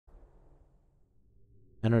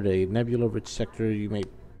Entered a nebula-rich sector. You may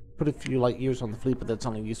put a few light years on the fleet, but that's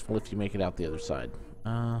only useful if you make it out the other side.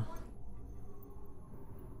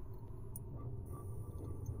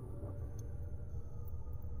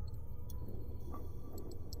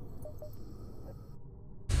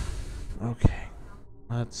 Okay,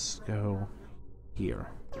 let's go here.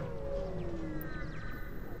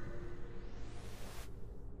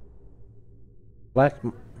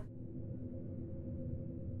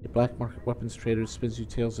 A black market weapons trader spins you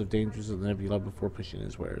tales of dangers of the nebula before pushing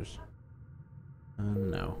his wares.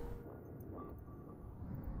 No.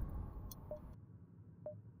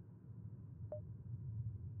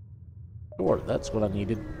 Sure, that's what I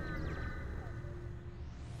needed.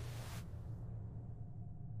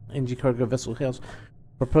 NG cargo vessel hails.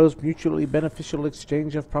 Proposed mutually beneficial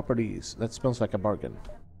exchange of properties. That smells like a bargain.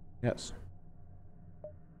 Yes.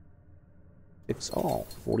 Fix all.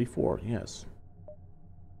 44, yes.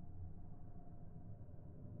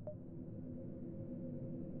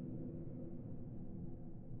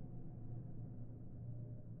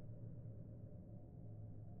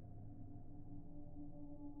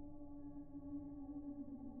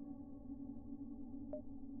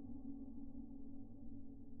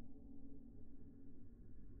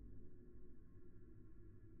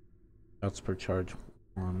 Outs per charge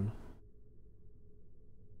 1.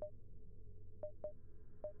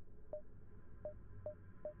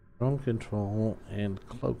 Drone control and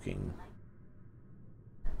cloaking.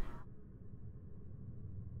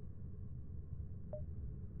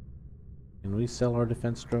 Can we sell our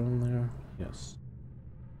defense drone there? Yes.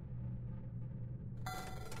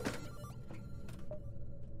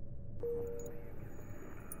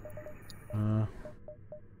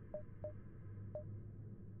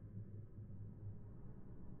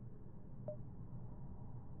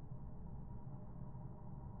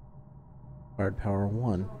 Hard power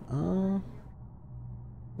 1.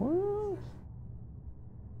 Well,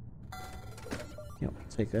 yep,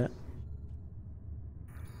 take that.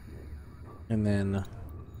 And then,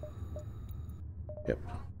 yep.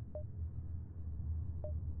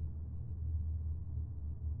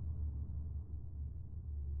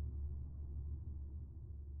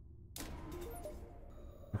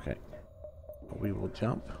 Okay. We will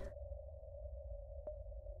jump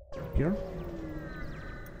here.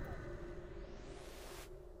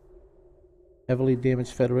 Heavily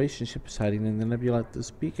damaged Federation ship is hiding in the nebula at this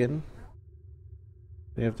beacon.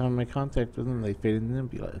 They have time to make contact with them. They faded in the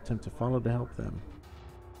nebula. Attempt to follow to help them.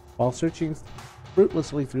 While searching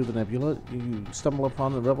fruitlessly through the nebula, you stumble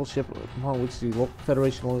upon the rebel ship upon which the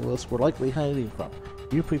Federation loyalists were likely hiding from.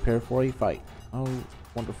 You prepare for a fight. Oh,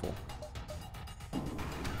 wonderful.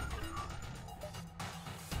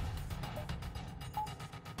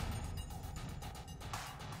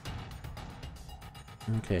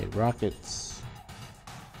 Okay, rockets.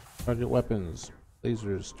 Target weapons,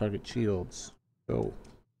 lasers, target shields. Go.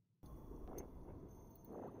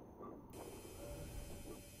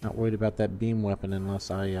 Not worried about that beam weapon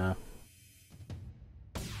unless I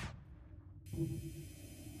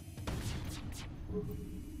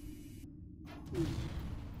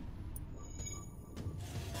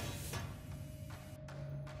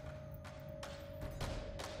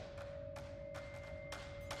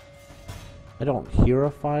don't hear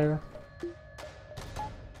a fire.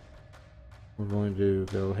 We're going to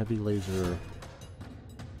go heavy laser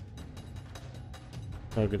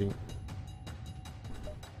targeting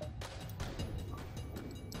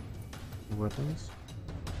weapons.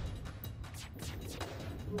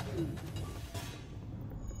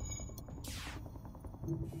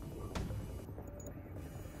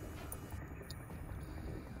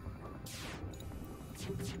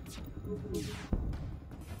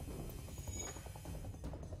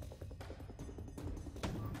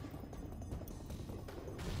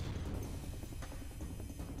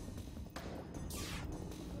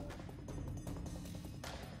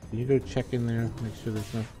 Can you go check in there, make sure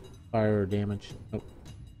there's no fire or damage? Nope.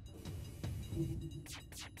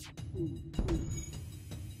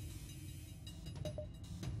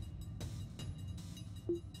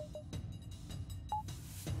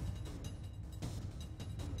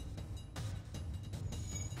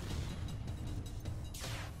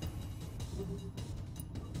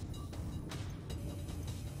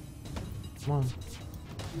 Come on.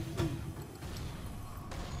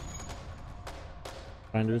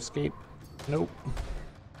 Trying to escape? Nope.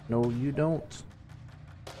 No, you don't.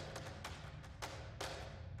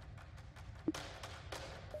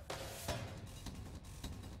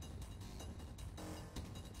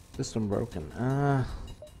 System broken.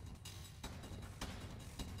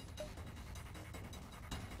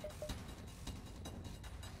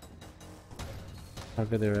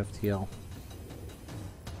 Target their FTL.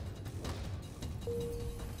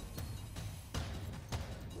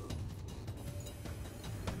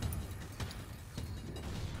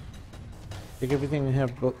 Take everything we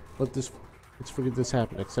have, but let's forget this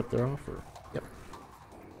happen. Accept their offer. Yep.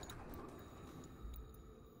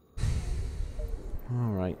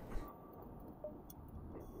 All right.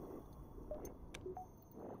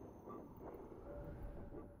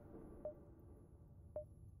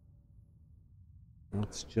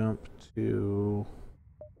 Let's jump to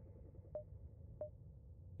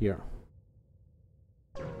here.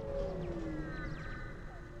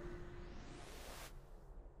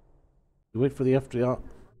 You wait for the FTL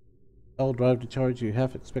drive to charge. You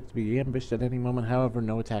half expect to be ambushed at any moment. However,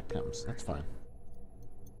 no attack comes. That's fine.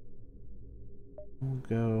 We'll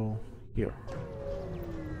go here.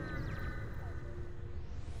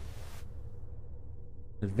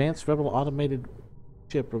 Advanced Rebel automated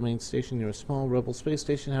ship remains stationed near a small Rebel space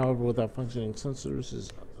station. However, without functioning sensors, it's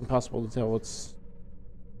impossible to tell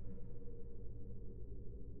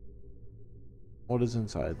what is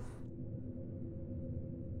inside.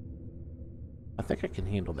 I think I can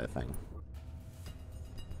handle that thing.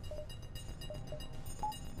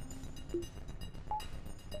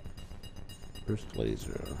 First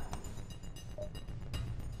laser.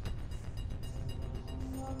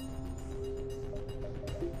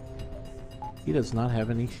 He does not have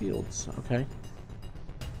any shields. Okay.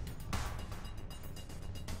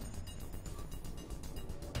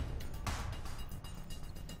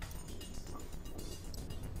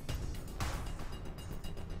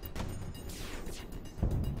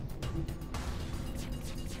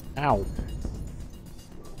 Ow.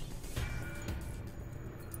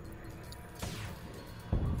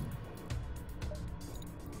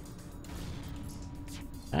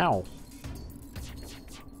 Ow.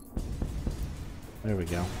 There we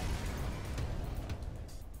go.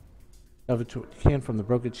 Salvage what you can from the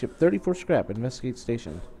broken ship. 34 scrap. Investigate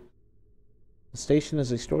station. The station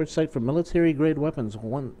is a storage site for military-grade weapons.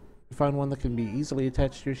 Find one that can be easily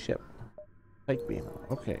attached to your ship. Pike beam.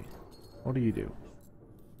 Okay. What do you do?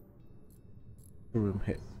 The room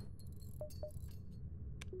hit.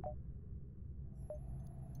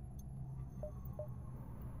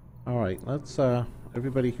 Alright, let's,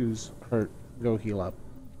 everybody who's hurt, go heal up.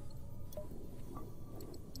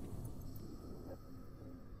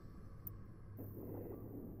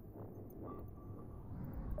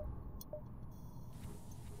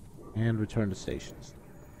 And return to stations.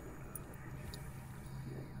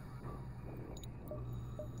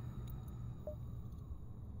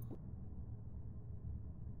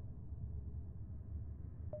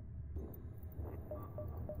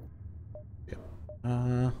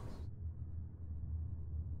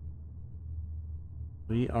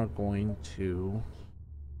 We are going to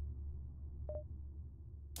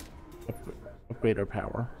upgrade our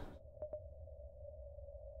power.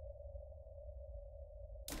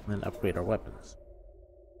 And then upgrade our weapons.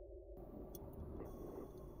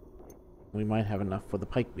 We might have enough for the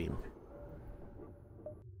pike beam.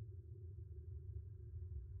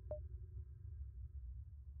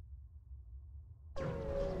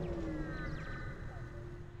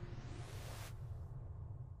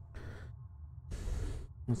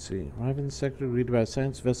 Let's see. Arrive in the sector, read about a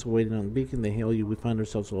science vessel waiting on the beacon. They hail you. We find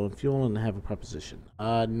ourselves low on fuel and have a proposition.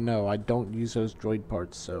 No, I don't use those droid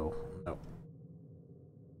parts, so no.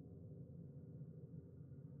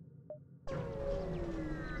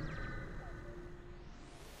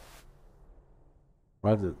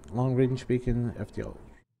 Arrived at long-range beacon. FTL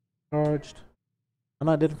charged.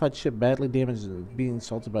 Unidentified ship badly damaged and being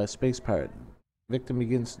assaulted by a space pirate. Victim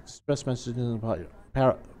begins distress messages in the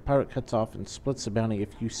pirate cuts off and splits the bounty if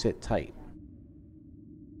you sit tight.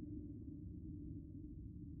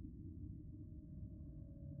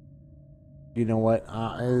 You know what?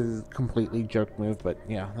 It's a completely jerk move, but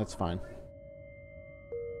yeah, that's fine.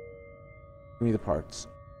 Give me the parts.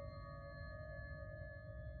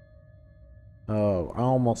 Oh, I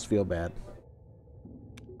almost feel bad.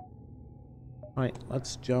 Alright,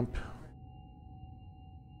 let's jump.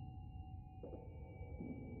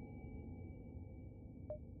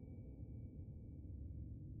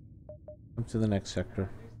 Jump to the next sector.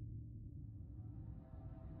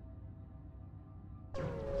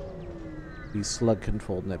 The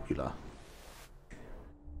slug-controlled nebula.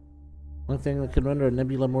 One thing that can render a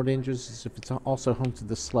nebula more dangerous is if it's also home to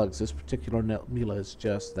the slugs. This particular nebula is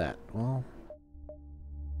just that. Well,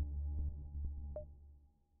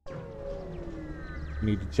 we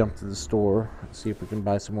need to jump to the store and see if we can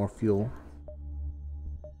buy some more fuel.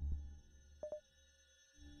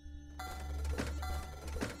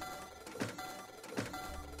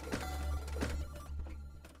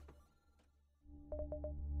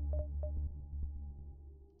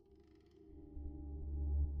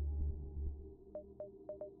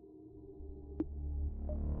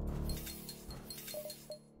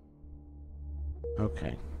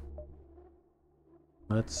 Okay.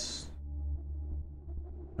 Let's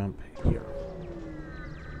jump here.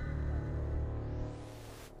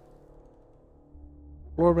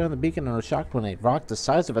 Explore around the beacon on a shock when a rock the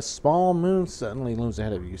size of a small moon suddenly looms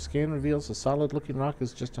ahead of you. Scan reveals a solid-looking rock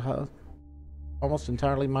is just almost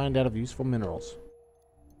entirely mined out of useful minerals.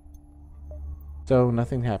 So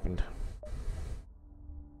nothing happened.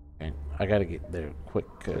 Okay, I gotta get there quick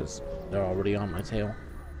because they're already on my tail.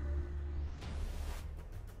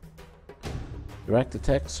 Direct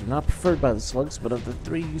attacks are not preferred by the slugs, but of the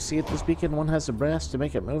 3 you see at this beacon, one has the brass to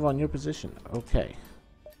make it move on your position. Okay.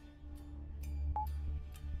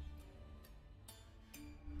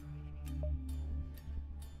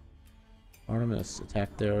 Artemis,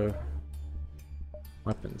 attack their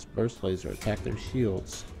weapons. Burst laser, attack their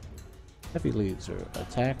shields. Heavy laser,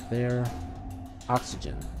 attack their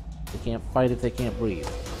oxygen. They can't fight if they can't breathe.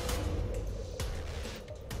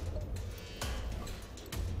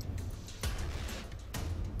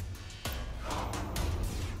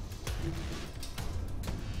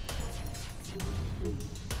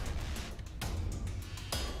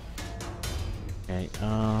 Okay,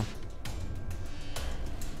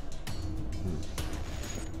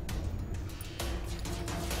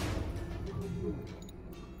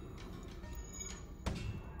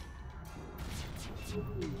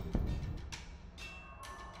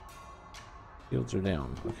 Shields are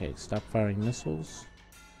down. Okay, stop firing missiles.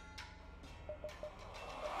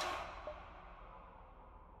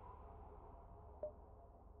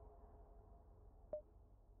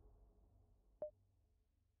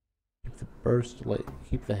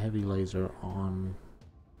 Keep the heavy laser on.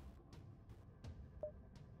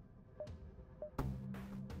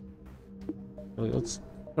 Let's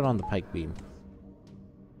put on the pike beam.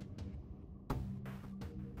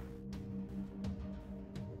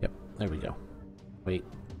 Yep, there we go. Wait.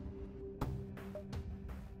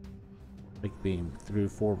 Pike beam through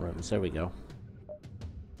 4 rooms. There we go.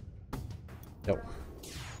 Go.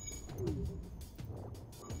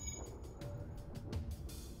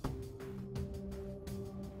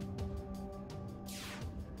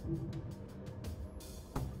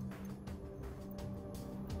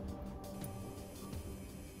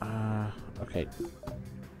 Okay.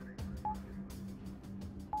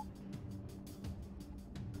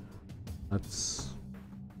 Let's...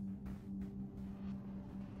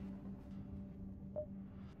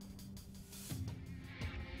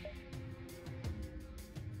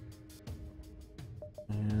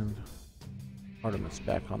 And... Artemis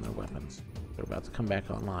back on their weapons. They're about to come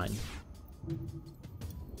back online.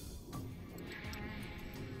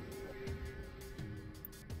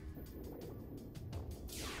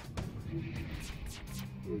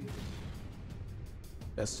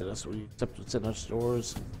 Bested us. We accept what's in our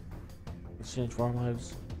stores. Exchange for our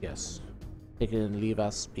lives? Yes. Take it and leave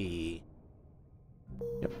us be.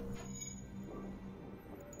 Yep.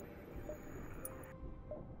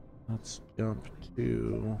 Let's jump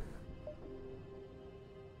to...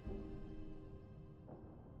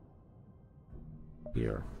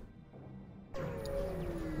 here.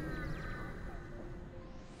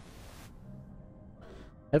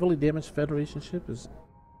 Heavily damaged Federation ship is...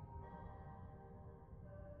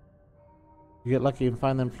 You get lucky and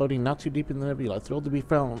find them floating not too deep in the nebula. Thrilled to be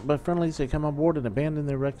found by friendlies, they come on board and abandon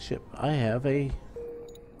their wrecked ship. I have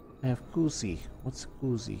Cruisin. What's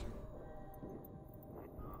Cruisin?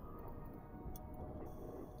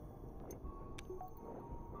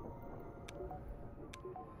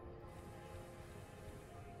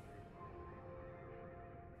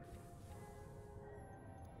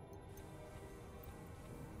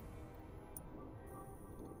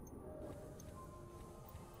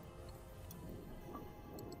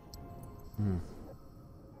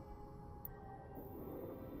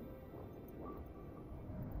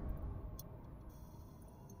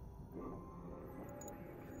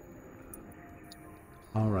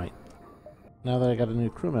 Alright. Now that I got a new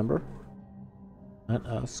crew member, let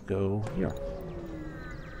us go here.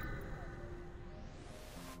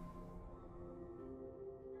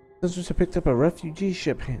 Sensors have picked up a refugee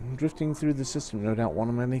ship drifting through the system. No doubt one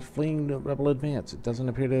of many fleeing the rebel advance. It doesn't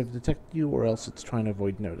appear to have detected you, or else it's trying to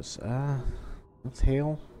avoid notice. Let's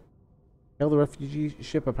hail. Hail the refugee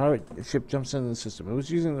ship. A pirate ship jumps into the system. It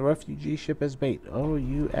was using the refugee ship as bait. Oh,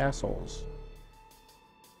 you assholes.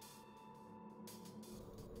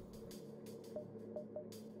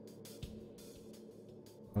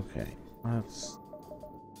 Okay, let's...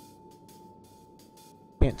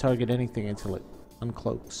 Can't target anything until it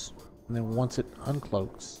uncloaks. And then once it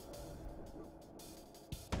uncloaks...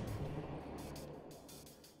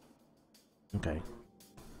 Okay.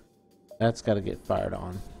 That's got to get fired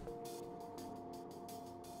on.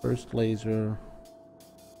 First laser.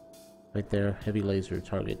 Right there. Heavy laser.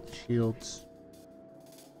 Target shields.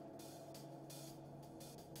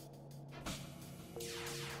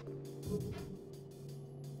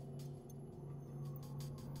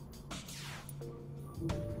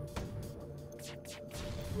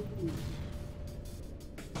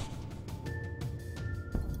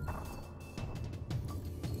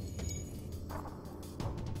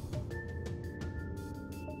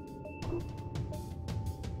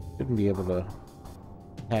 Shouldn't be able to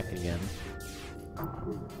attack again.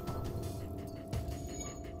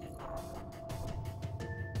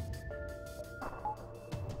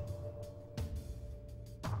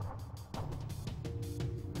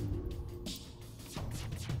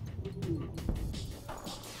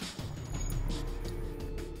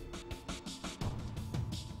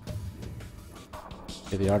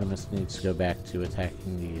 Okay, the Artemis needs to go back to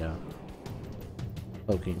attacking the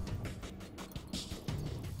cloaking.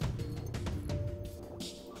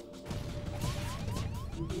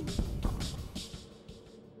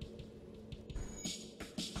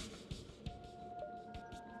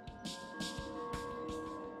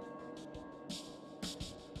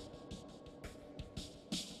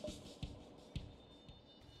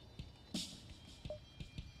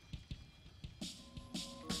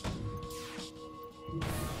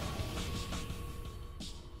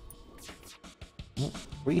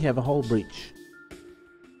 We have a hull breach.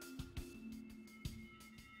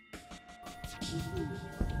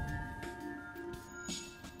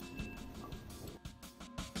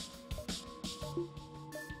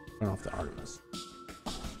 Turn off the Artemis.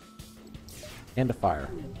 And a fire.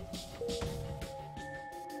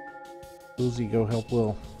 Uzi, go help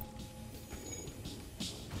Will.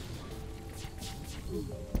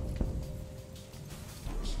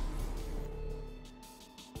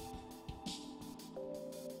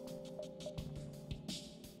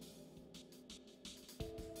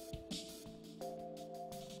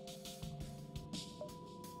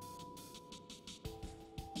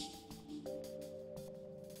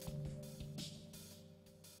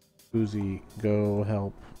 Uzi, go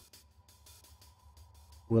help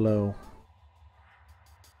Willow,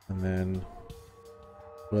 and then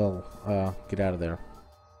Will, get out of there.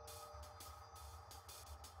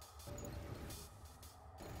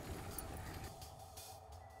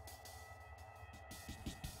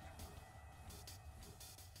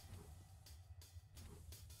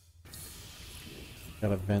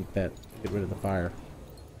 Gotta vent that, get rid of the fire.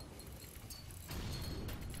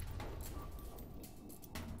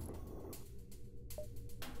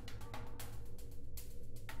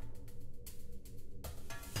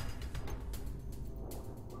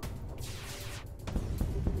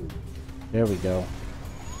 There we go.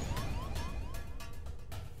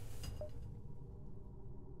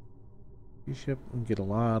 Ship and get a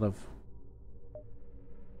lot of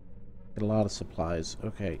supplies.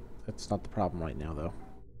 Okay, that's not the problem right now though.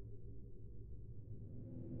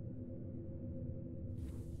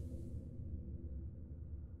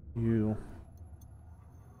 You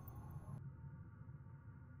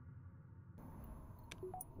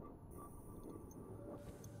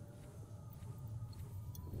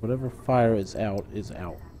whatever fire is out is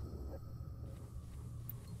out.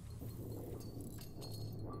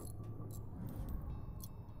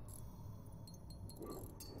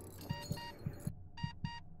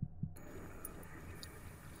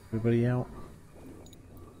 Everybody out?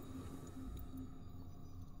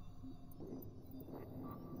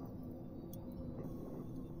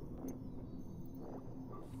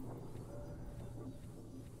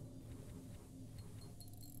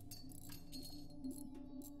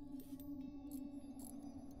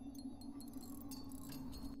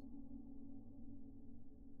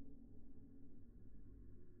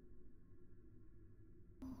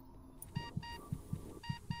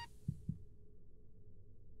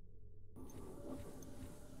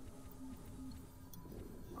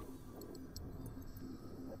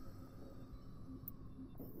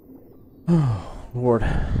 Oh, Lord,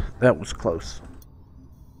 that was close.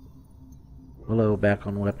 Willow back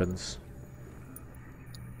on weapons.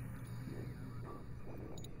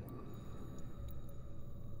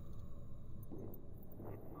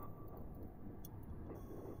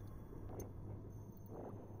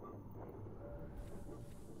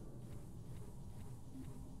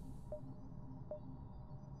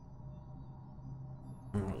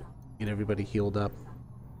 Get everybody healed up.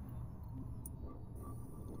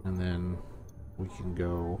 And then we can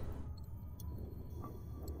go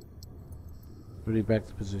everybody back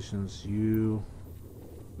to positions. You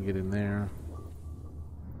get in there.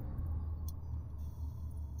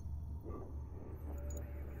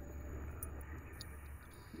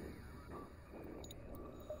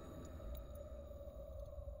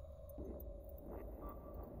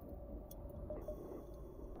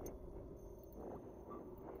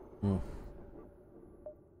 Hmm.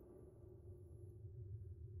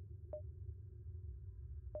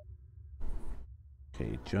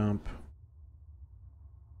 Okay, jump.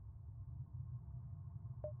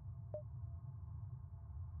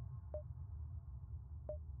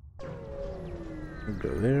 We'll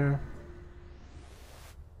go there.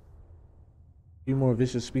 Few more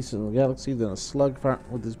vicious species in the galaxy than a slug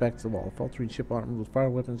with his back to the wall. Faltering ship armed with fire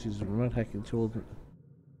weapons uses a remote hacking tool to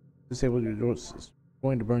disable your doors. It's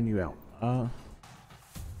going to burn you out.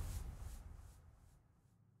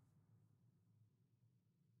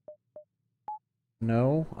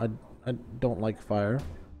 No, I don't like fire.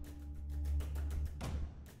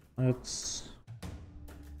 Let's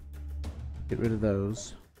get rid of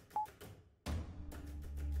those.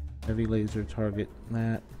 Heavy laser target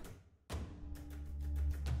that.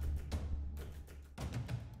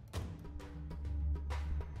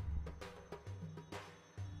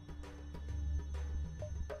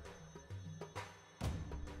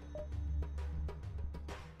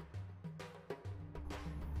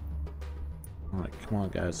 Alright, come on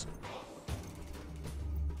guys.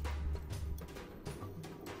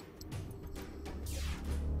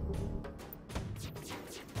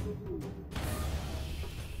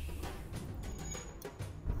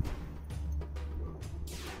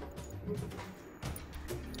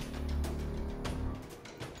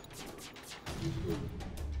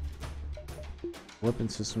 Weapon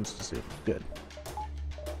systems disabled. Good.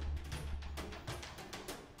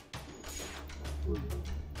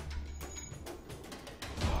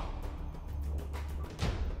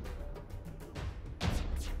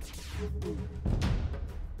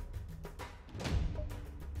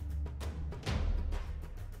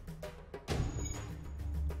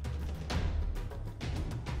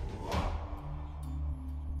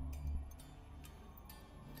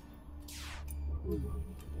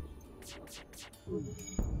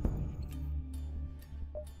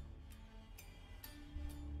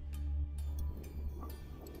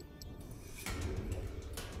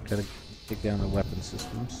 Gotta take down the weapon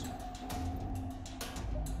systems.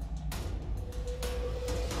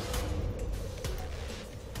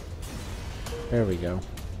 There we go.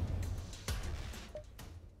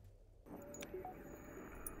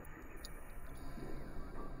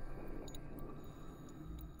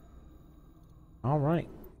 All right,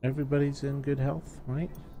 everybody's in good health,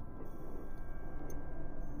 right?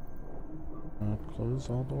 Close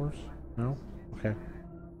all doors? No? Okay.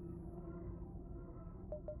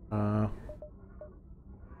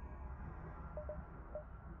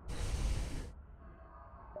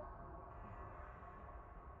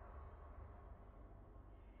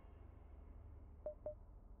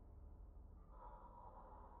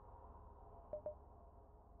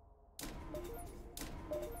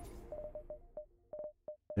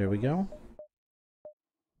 There we go.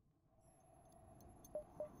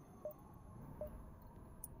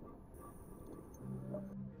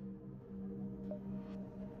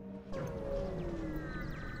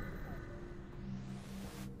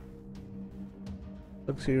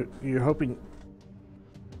 Looks like you're hoping.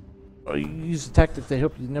 Oh, you use a tactic they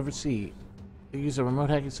hope you never see. They use a remote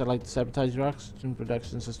hacking satellite to sabotage your oxygen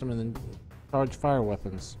production system and then charge fire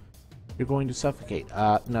weapons. You're going to suffocate.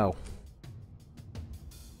 No.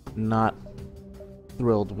 Not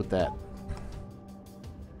thrilled with that.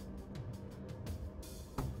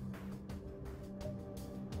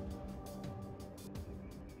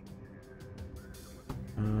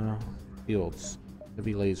 Fields.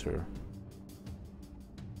 Heavy laser.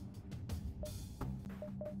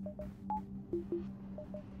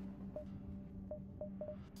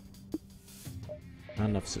 Not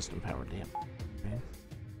enough system power, damn. Okay.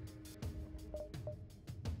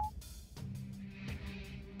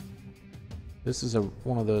 This is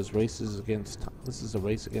one of those races against. This is a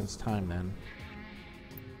race against time, then.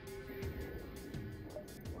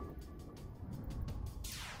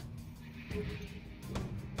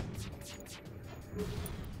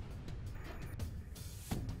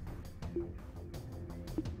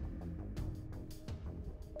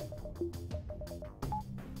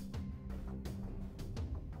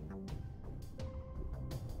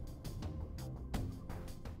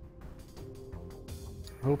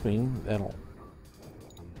 Hoping that'll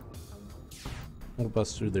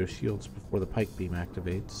bust through their shields before the pike beam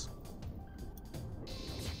activates.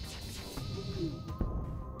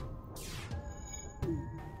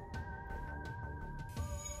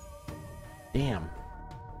 Damn,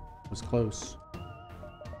 it was close.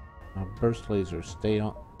 Burst laser, stay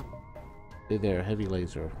on. Stay there. Heavy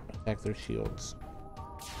laser, attack their shields.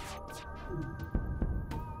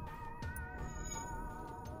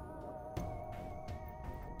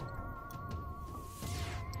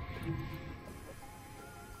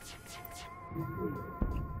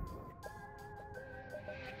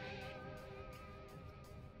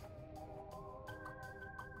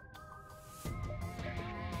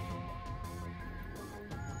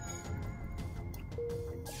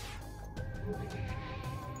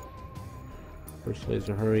 First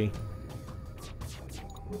laser, hurry.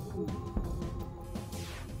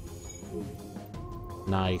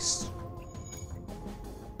 Nice.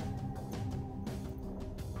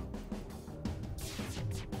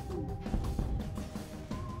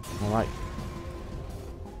 Alright.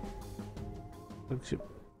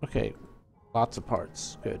 Okay. Lots of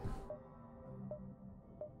parts. Good.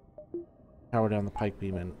 Power down the pike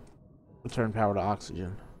beam and return power to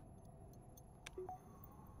oxygen.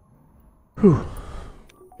 Whew.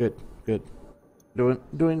 Good, good.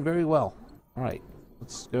 Doing very well. Alright.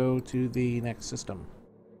 Let's go to the next system.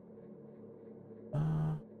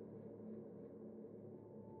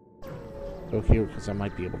 Go here because I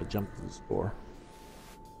might be able to jump to this door.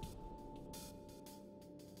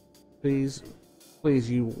 Please, please,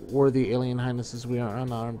 you worthy alien highnesses, we are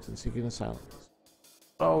unarmed and seeking asylum.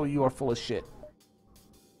 Oh, you are full of shit.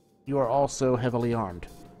 You are also heavily armed.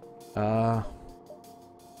 Go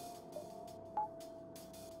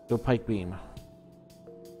pike beam.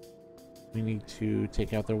 We need to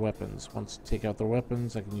take out their weapons. Once I take out their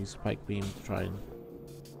weapons, I can use pike beam to try and...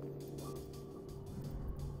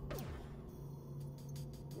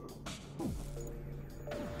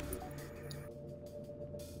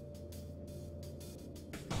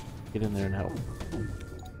 get in there and help.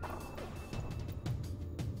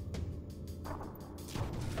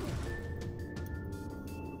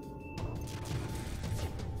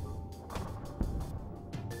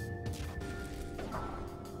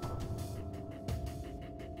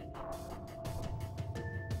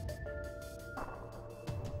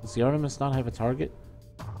 Does the Artemis not have a target?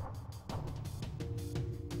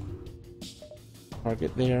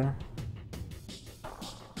 Target there.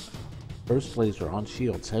 Burst laser on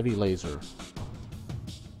shields, heavy laser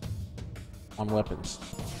on weapons.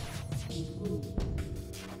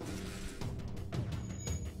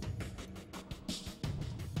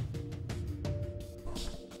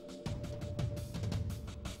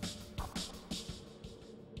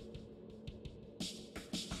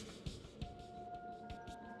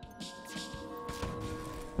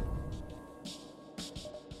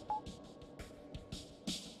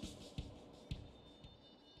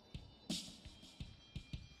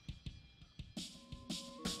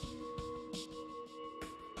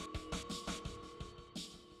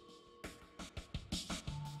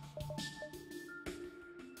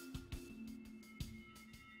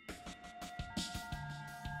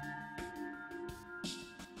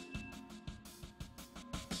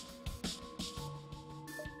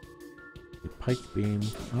 Pike beam.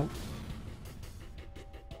 Oh.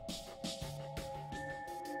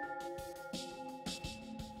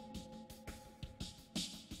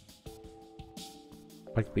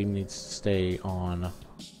 Pike beam needs to stay on.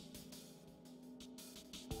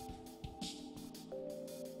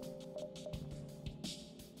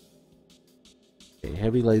 Okay,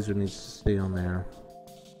 heavy laser needs to stay on there.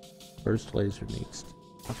 Burst laser needs to...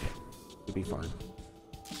 Okay, it'll be fine.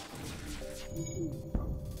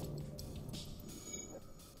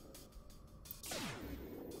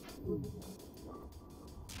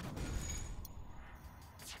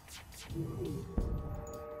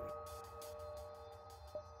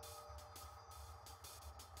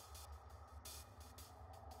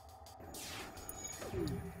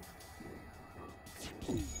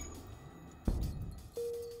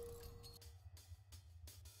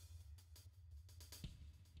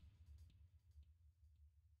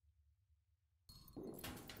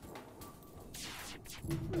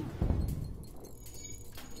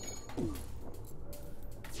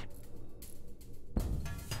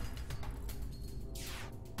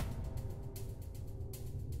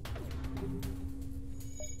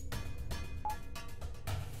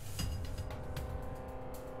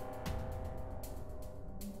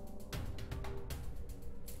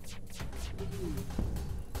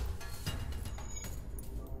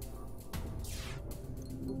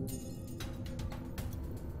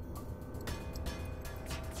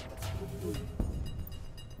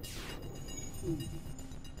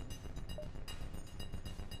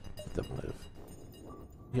 Let them live.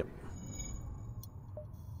 Yep.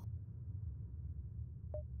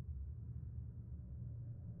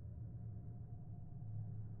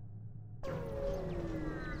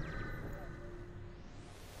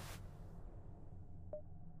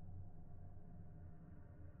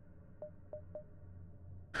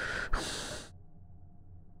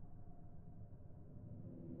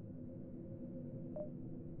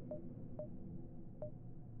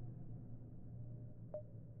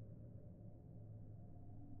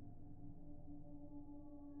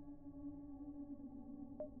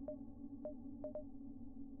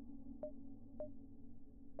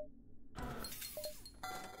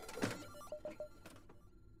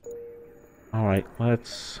 Alright,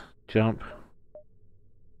 let's jump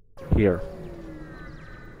here.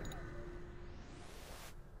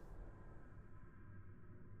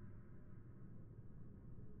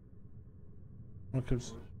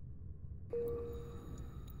 Because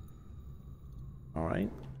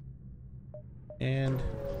alright. And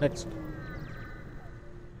next.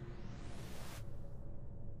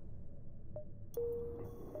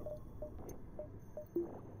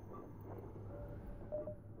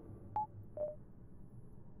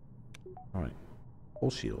 Alright. Full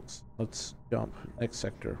shields. Let's jump. Next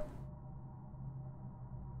sector.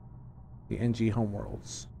 The NG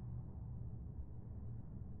homeworlds.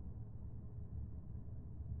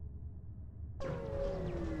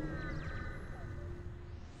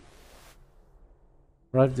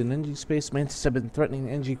 Arrived in NG space. Mantis have been threatening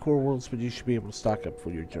NG core worlds, but you should be able to stock up for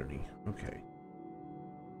your journey. Okay.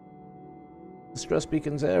 Distress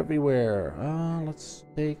beacons everywhere. Let's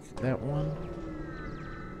take that one.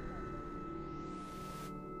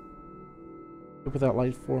 Without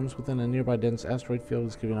life forms within a nearby dense asteroid field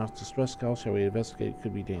is giving off distress calls. Shall we investigate? It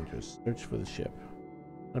could be dangerous. Search for the ship.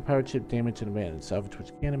 A pirate ship damaged and abandoned. Salvage what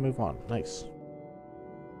you can and move on. Nice.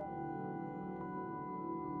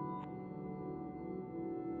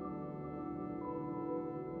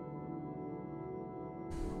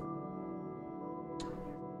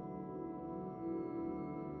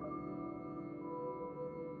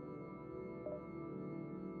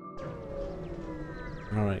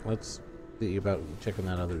 Alright, let's see about checking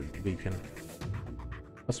that other beacon.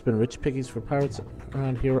 Must have been rich piggies for pirates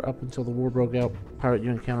around here up until the war broke out. Pirate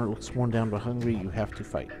you encounter looks worn down but hungry. You have to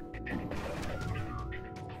fight.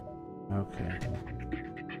 Okay.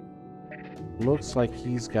 Looks like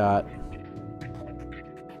he's got...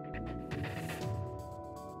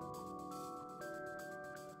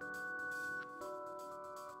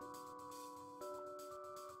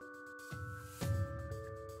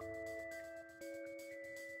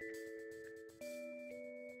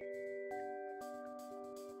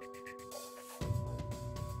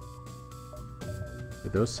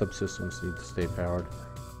 Those subsystems need to stay powered.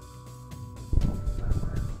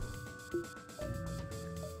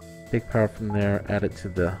 Take power from there, add it to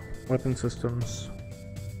the weapon systems.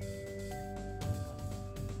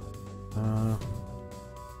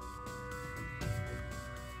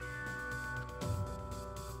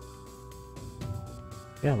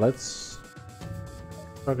 Yeah, let's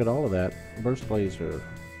target all of that. Burst laser.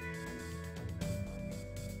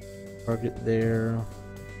 Target there.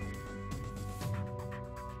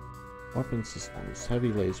 Weapon systems. Heavy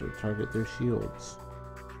laser. Target their shields.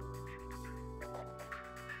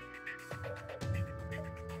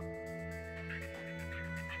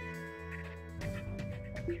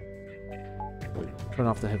 Wait, turn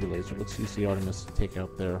off the heavy laser. Let's use the Artemis to take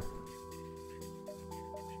out their...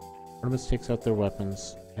 Artemis takes out their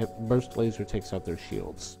weapons. Burst laser takes out their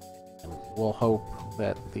shields. And we'll hope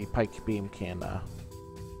that the pike beam can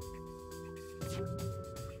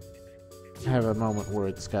have a moment where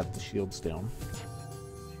it's got the shields down.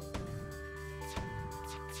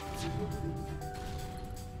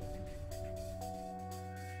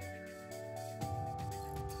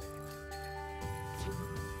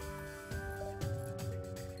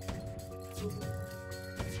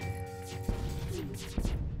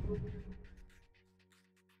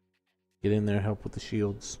 Get in there, help with the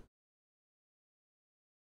shields.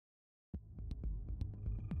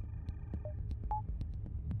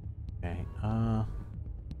 Okay,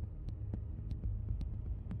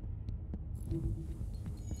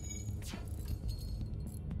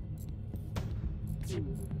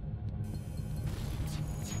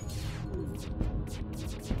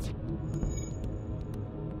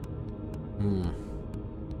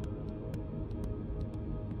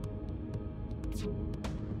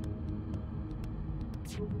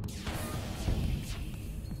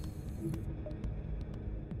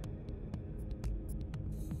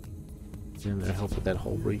 Get in there, help with that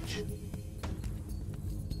whole breach.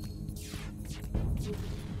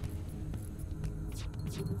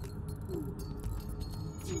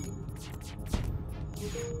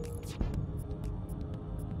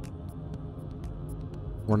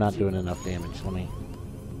 We're not doing enough damage. Let me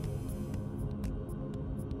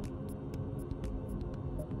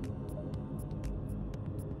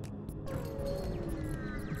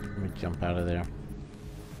jump out of there.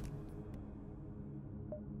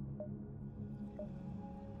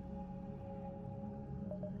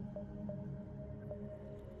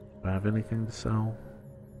 Do I have anything to sell?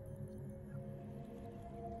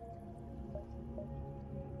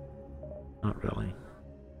 Not really.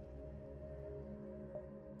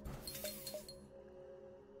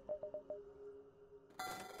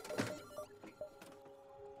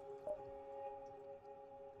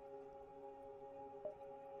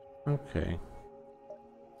 Okay.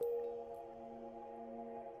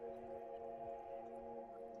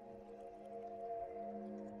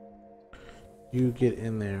 You get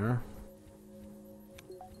in there.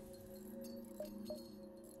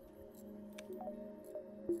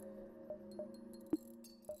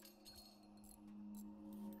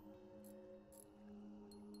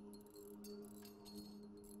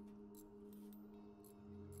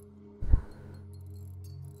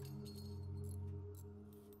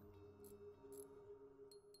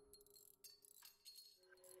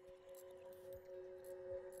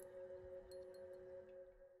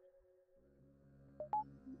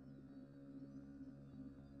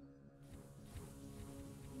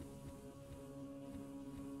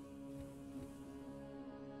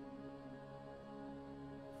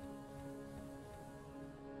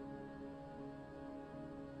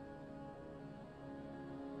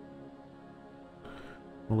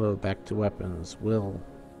 Hello, back to weapons. Will,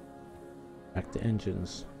 back to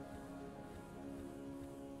engines.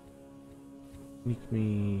 Make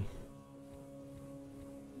me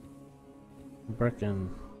Brecken.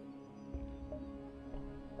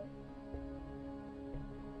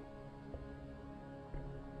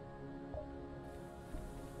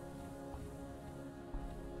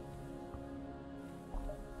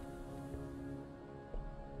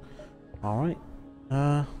 All right.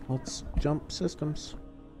 Let's jump systems.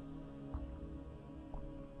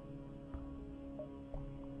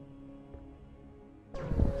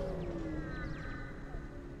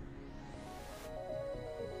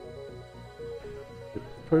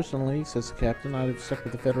 Personally, says the captain, I'd have stuck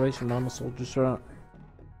with the Federation. Normal soldiers are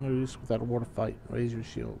no use without a war to fight. Raise your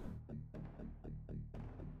shield.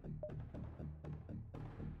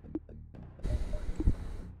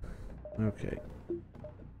 Okay.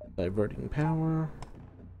 Diverting power.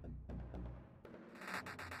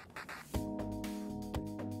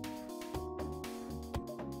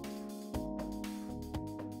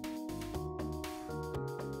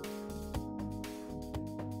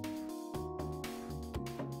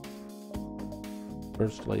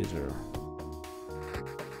 Burst laser.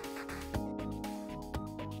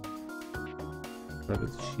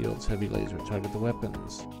 Target the shields. Heavy laser. Target the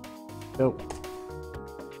weapons. Go.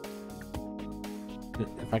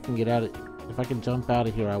 If I can get out of, if I can jump out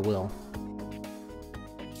of here, I will.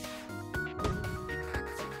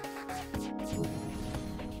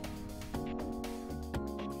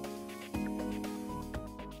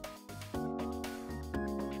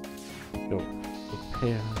 Go.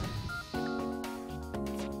 Repair.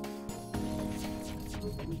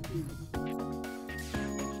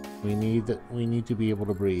 We need to be able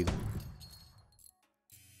to breathe.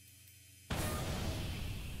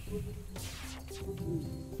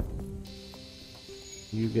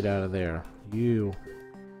 You get out of there. You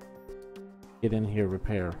get in here,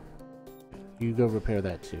 repair. You go repair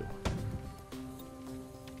that too.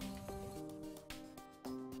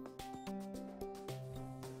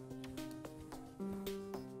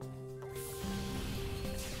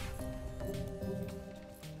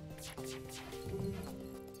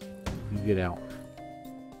 You get out.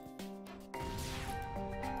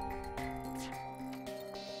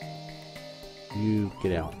 You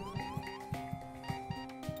get out.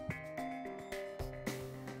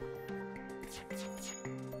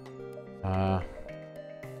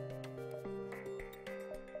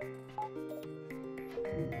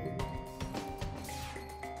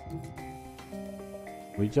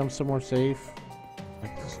 We jump somewhere safe.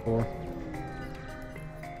 Like the store.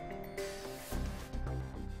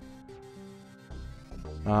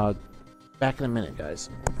 Back in a minute, guys.